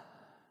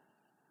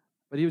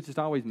 But he was just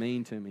always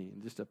mean to me,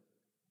 and just a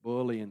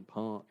bully and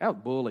punk. I was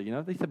bully,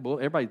 They said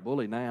bully, everybody's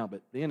bully now,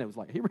 but then it was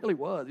like, he really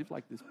was. He was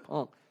like this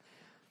punk.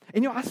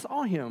 And, I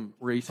saw him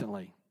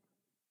recently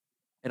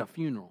at a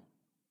funeral.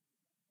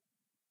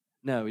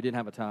 No, he didn't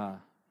have a tie.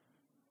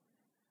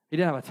 He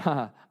didn't have a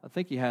tie. I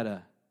think he had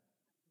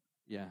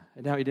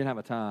no, he didn't have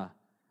a tie.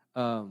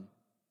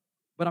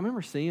 But I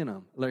remember seeing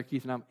him, Larry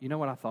Keith, and you know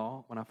what I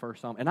thought when I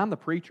first saw him? And I'm the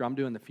preacher. I'm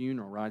doing the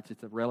funeral, right?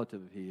 It's a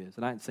relative of his.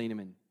 And I hadn't seen him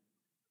in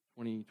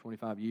 20,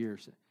 25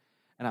 years.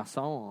 And I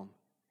saw him.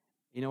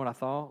 You know what I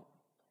thought?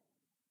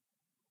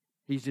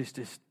 He's just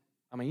he's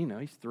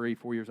 3,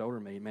 4 years older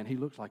than me. Man, he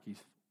looks like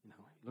he's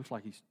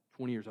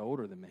 20 years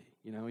older than me.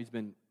 He's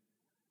been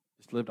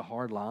just lived a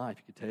hard life,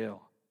 you could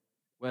tell.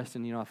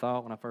 Weston, I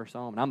thought when I first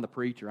saw him, and I'm the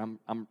preacher,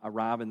 I'm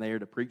arriving there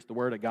to preach the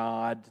word of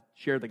God,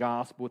 share the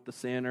gospel with the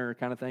sinner,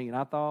 kind of thing. And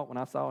I thought when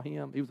I saw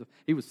him,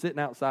 he was sitting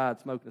outside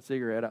smoking a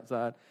cigarette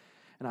outside,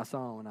 and I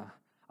saw him, and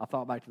I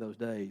thought back to those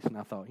days, and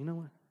I thought, you know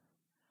what?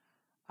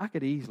 I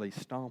could easily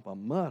stomp a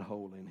mud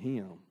hole in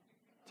him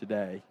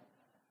today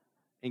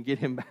and get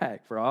him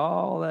back for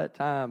all that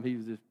time he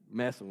was just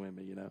messing with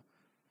me,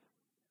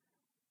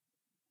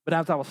 But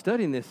as I was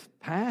studying this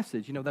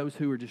passage, those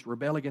who are just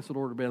rebel against the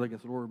Lord, rebel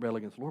against the Lord, rebel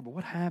against the Lord. But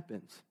what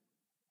happens?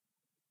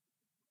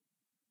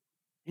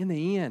 In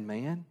the end,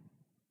 man,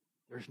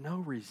 there's no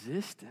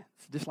resistance.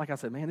 Just like I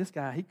said, man, this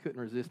guy, he couldn't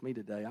resist me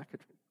today. I could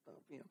love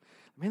him.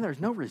 Man,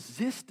 there's no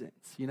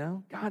resistance,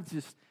 God's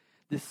just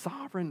this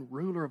sovereign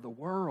ruler of the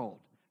world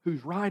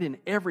who's right in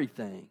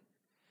everything.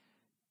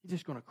 He's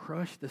just going to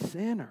crush the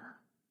sinner.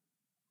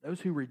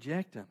 Those who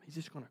reject him, he's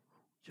just going to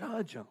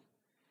judge them.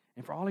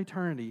 And for all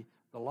eternity,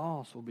 the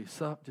lost will be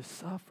just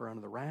suffer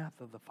under the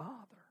wrath of the Father.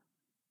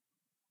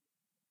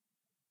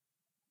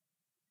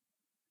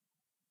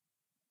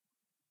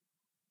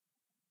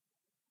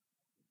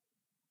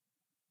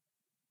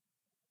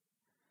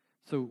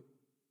 So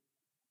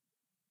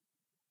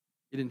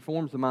it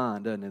informs the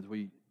mind, doesn't it, as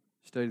we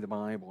study the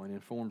Bible, and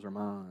informs our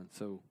mind.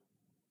 So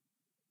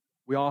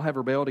we all have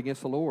rebelled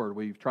against the Lord.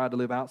 We've tried to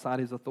live outside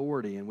his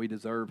authority, and we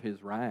deserve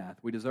his wrath.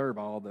 We deserve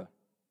all the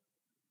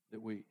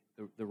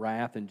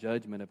wrath and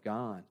judgment of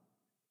God.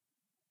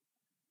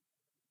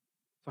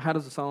 So how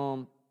does the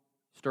psalm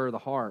stir the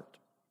heart?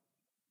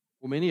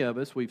 Well, many of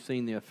us, we've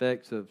seen the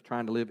effects of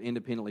trying to live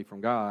independently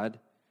from God.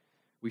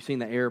 We've seen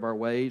the error of our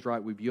ways,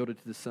 right? We've yielded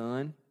to the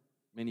Son,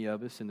 many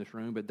of us in this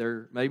room, but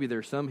maybe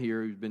there's some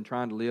here who've been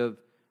trying to live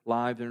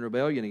lives in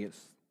rebellion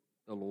against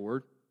the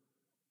Lord.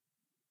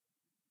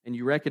 And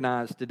you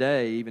recognize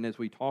today, even as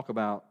we talk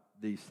about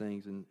these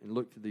things and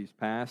look to these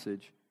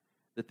passages,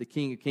 that the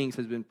King of Kings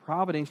has been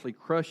providentially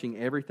crushing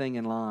everything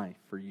in life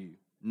for you.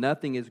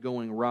 Nothing is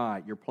going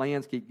right. Your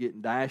plans keep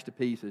getting dashed to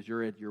pieces.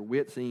 You're at your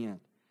wit's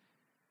end.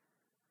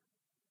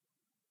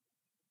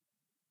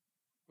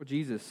 Well,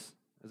 Jesus,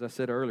 as I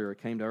said earlier,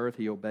 came to earth.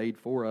 He obeyed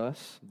for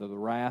us. The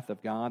wrath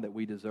of God that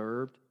we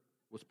deserved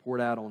was poured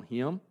out on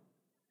Him.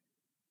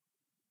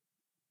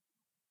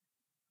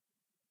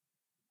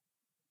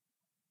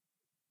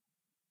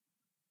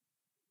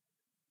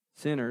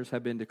 Sinners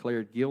have been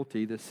declared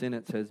guilty. The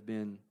sentence has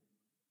been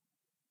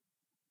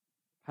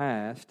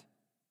passed,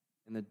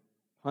 and the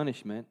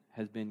punishment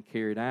has been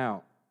carried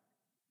out.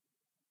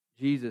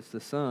 Jesus,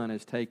 the Son,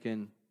 has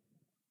taken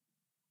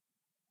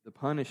the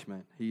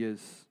punishment. He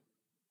has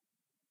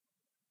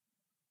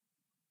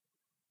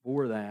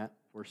bore that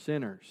for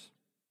sinners.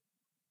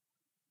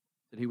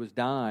 That He was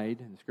died,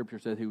 and the Scripture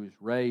says He was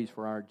raised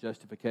for our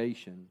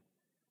justification.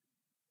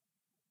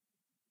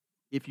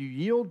 If you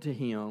yield to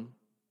Him,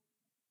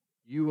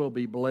 you will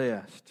be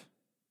blessed.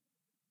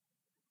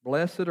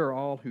 Blessed are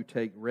all who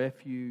take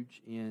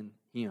refuge in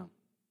Him.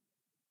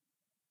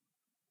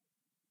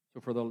 So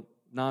for the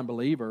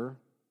non-believer,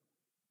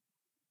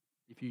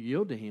 if you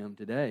yield to Him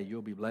today,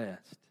 you'll be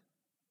blessed.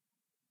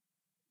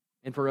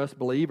 And for us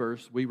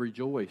believers, we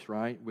rejoice,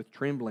 right, with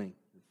trembling.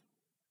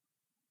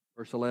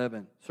 Verse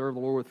 11, serve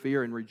the Lord with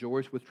fear and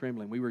rejoice with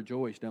trembling. We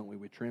rejoice, don't we,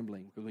 with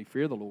trembling, because we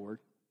fear the Lord,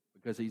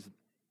 because He's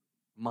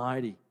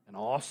mighty and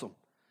awesome.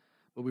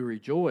 But we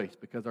rejoice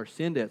because our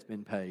sin debt's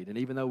been paid. And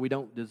even though we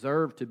don't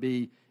deserve to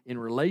be in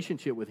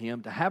relationship with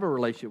Him, to have a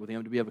relationship with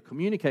Him, to be able to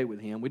communicate with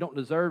Him, we don't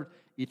deserve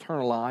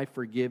eternal life,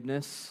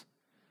 forgiveness.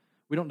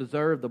 We don't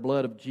deserve the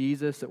blood of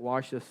Jesus that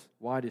washed us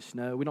white as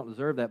snow. We don't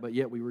deserve that, but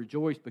yet we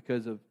rejoice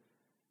because of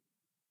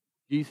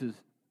Jesus'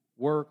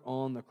 work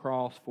on the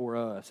cross for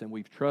us, and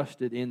we've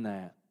trusted in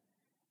that,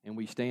 and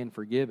we stand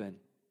forgiven.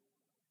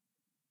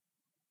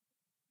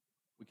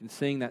 We can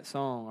sing that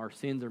song, our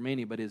sins are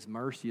many, but His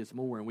mercy is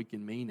more, and we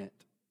can mean it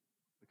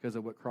because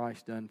of what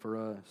Christ done for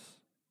us.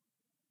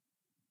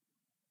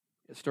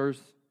 It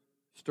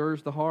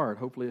stirs the heart.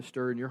 Hopefully it's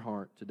stirring your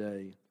heart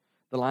today.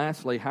 Then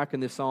lastly, how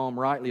can this psalm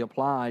rightly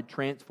applied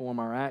transform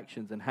our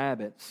actions and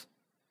habits?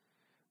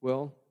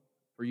 Well,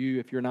 for you,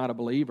 if you're not a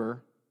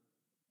believer,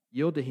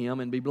 yield to Him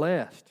and be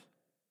blessed.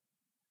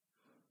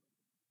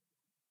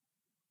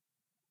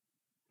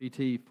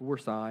 P.T.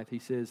 Forsyth, he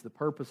says, the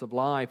purpose of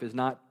life is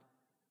not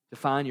to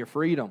find your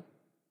freedom.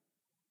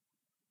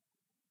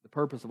 The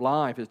purpose of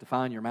life is to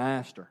find your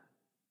master.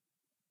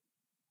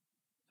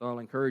 So I'll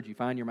encourage you,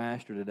 find your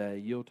master today.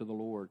 Yield to the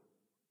Lord.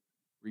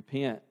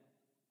 Repent.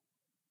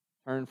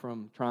 Turn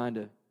from trying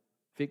to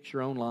fix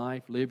your own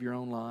life, live your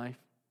own life.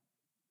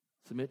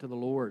 Submit to the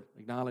Lord.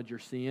 Acknowledge your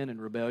sin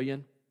and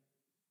rebellion.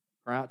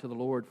 Cry out to the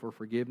Lord for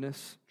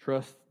forgiveness.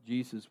 Trust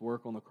Jesus'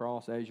 work on the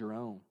cross as your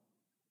own.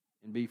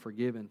 And be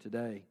forgiven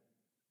today.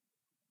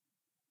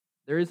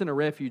 There isn't a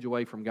refuge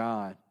away from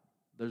God.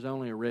 There's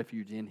only a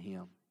refuge in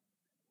Him.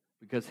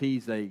 Because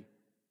He's a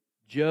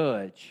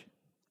judge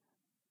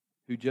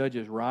who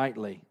judges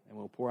rightly and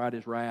will pour out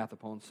His wrath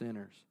upon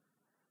sinners.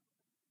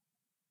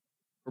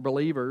 For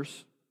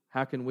believers,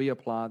 how can we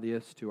apply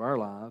this to our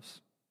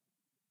lives?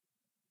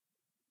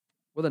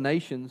 Well, the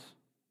nations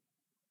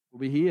will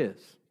be His.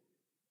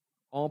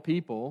 All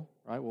people,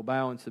 right, will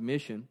bow in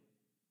submission.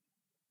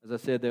 As I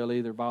said, they'll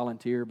either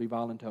volunteer or be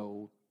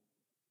voluntold.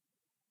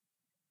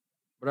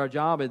 But our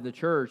job in the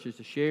church is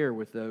to share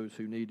with those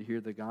who need to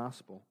hear the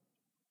gospel.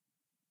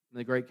 And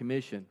the Great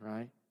Commission,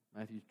 right?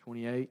 Matthew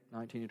 28,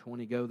 19 and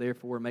 20. Go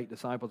therefore and make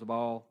disciples of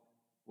all,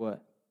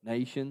 what?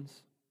 Nations,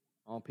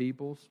 all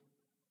peoples.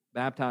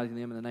 Baptizing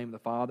them in the name of the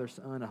Father,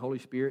 Son, and Holy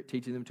Spirit,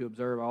 teaching them to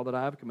observe all that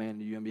I have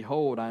commanded you. And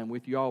behold, I am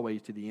with you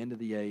always to the end of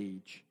the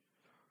age.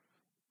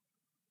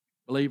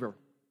 Believer,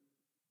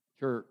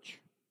 church,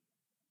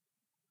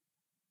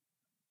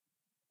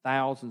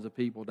 thousands of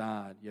people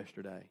died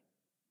yesterday.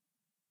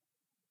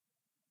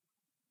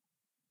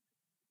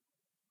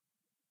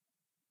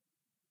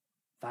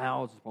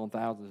 Thousands upon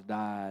thousands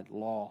died,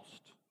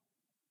 lost.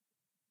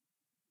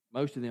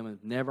 Most of them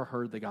have never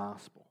heard the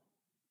gospel.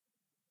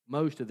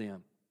 Most of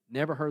them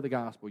never heard the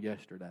gospel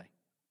yesterday.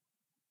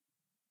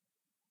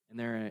 And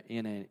they're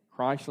in a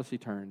Christless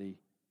eternity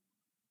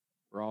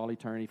for all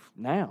eternity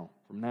now,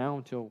 from now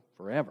until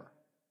forever,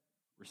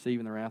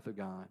 receiving the wrath of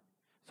God.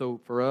 So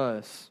for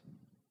us,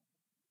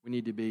 we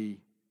need to be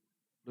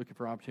looking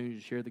for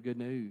opportunities to share the good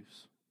news.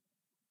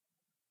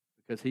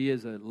 Because He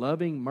is a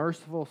loving,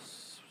 merciful,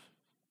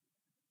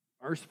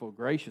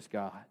 gracious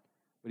God,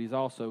 but He's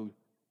also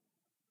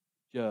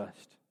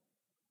just.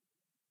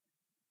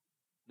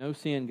 No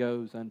sin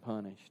goes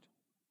unpunished.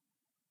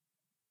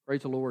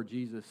 Praise the Lord,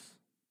 Jesus,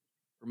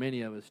 for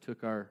many of us,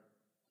 took our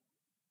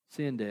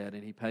sin debt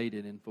and He paid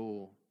it in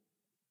full.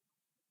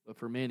 But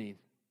for many,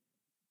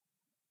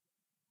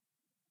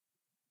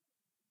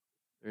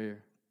 they're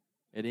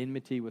at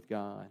enmity with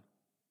God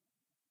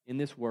in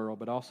this world,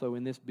 but also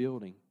in this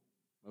building,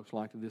 most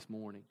likely this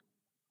morning.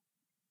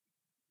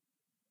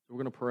 So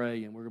we're going to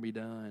pray and we're going to be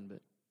done.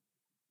 But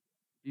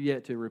if you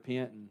yet to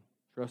repent and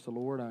trust the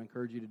Lord, I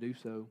encourage you to do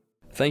so.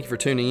 Thank you for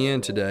tuning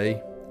in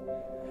today.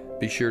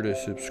 Be sure to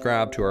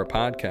subscribe to our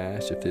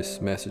podcast if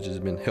this message has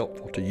been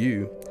helpful to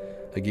you.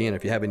 Again,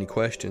 if you have any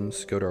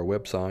questions, go to our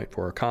website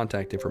for our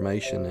contact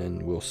information,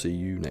 and we'll see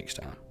you next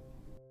time.